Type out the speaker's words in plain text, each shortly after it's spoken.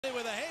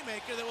with a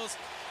haymaker that will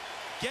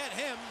get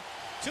him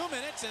 2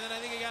 minutes, and then I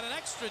think he got an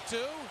extra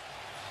 2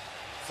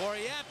 for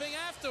yapping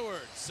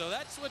afterwards. So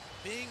that's what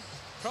being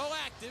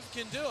proactive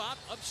can do.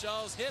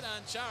 Upshall's hit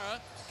on Chara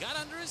got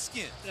under his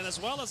skin. And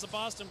as well as the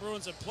Boston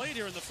Bruins have played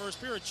here in the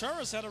first period,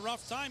 Chara's had a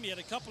rough time. He had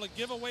a couple of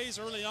giveaways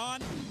early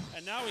on,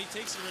 and now he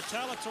takes a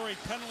retaliatory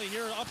penalty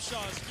here.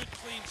 Upshall's good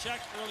clean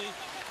check early,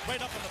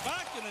 right up in the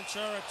back, and then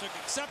Chara took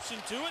exception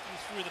to it and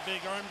threw the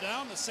big arm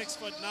down. The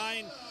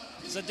 6'9"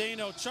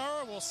 Zdeno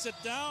Chara will sit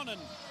down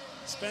and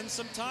spend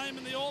some time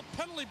in the old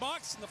penalty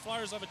box, and the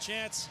Flyers have a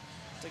chance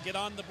to get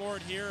on the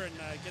board here and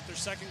get their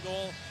second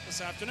goal this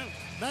afternoon.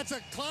 That's a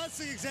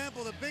classic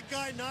example of the big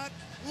guy not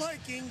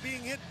liking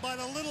being hit by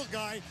the little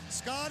guy.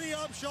 Scottie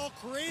Upshall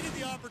created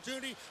the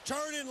opportunity.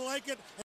 Chara didn't like it.